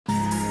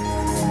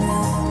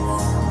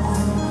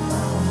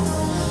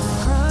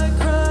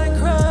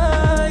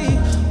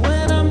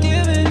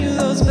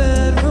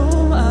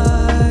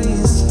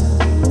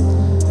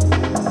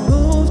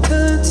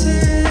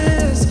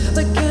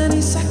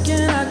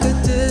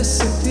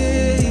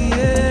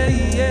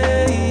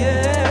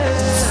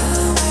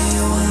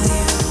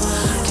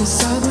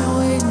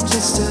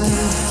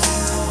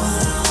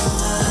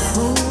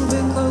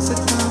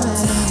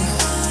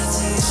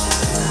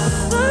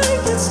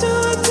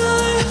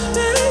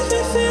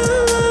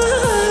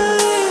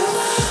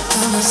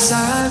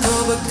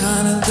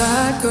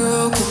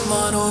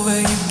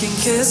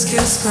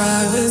kiss,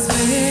 cry with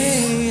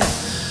me.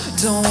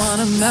 Don't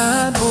want a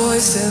mad boy,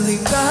 silly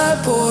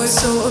bad boy,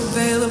 so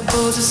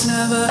available, just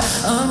never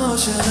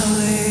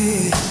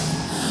emotionally.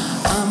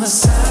 I'm a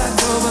sad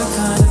girl, but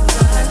kinda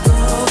bad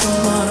girl.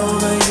 Come on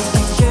over, you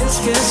can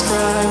kiss,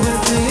 cry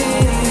with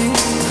me.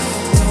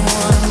 Don't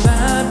want a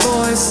mad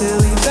boy,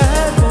 silly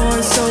bad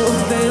boy, so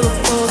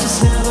available,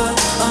 just never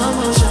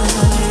emotionally.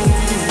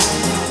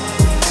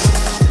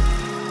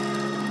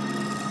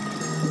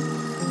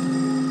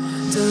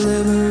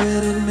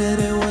 Deliberate, admit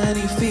it when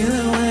he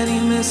feeling, when he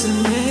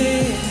missing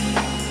me.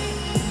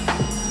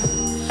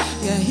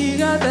 Yeah, he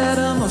got that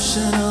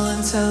emotional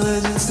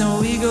intelligence,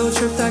 no ego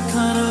trip, that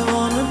kind of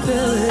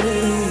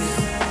vulnerability.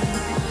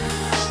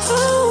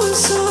 Oh,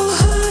 it's so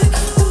high,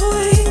 the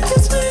way he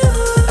gets me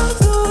up,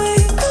 the way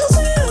he fills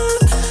me up.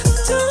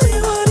 Tell me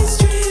what he's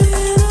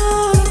dreaming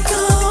of.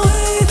 Can't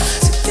wait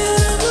to get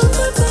him in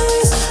my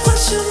place.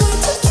 Watch him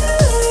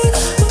articulate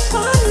my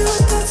body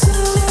like that's a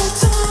little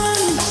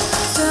time.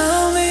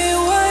 Tell me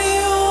what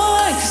you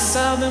want, 'cause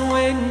I've been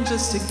waiting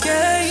just to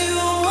get you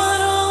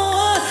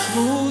one-on-one.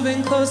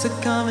 Moving closer,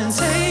 come and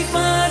take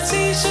my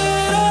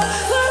t-shirt off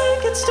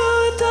like it's do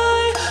or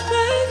die.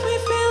 Make me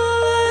feel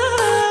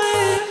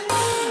alive.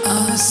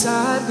 I'm a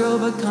sad girl,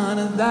 but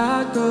kinda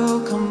that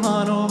girl. Come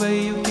on over,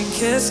 you can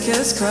kiss,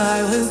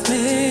 cry with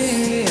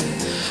me.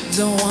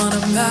 Don't want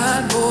a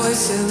mad boy,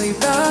 silly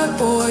bad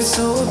boy,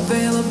 so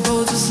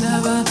available, just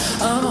never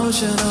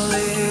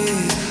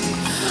emotionally.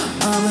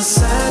 I'm a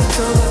sad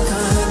girl, but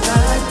kinda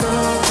that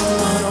girl.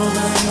 Come on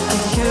over, you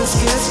can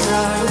kiss,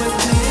 cry with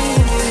me.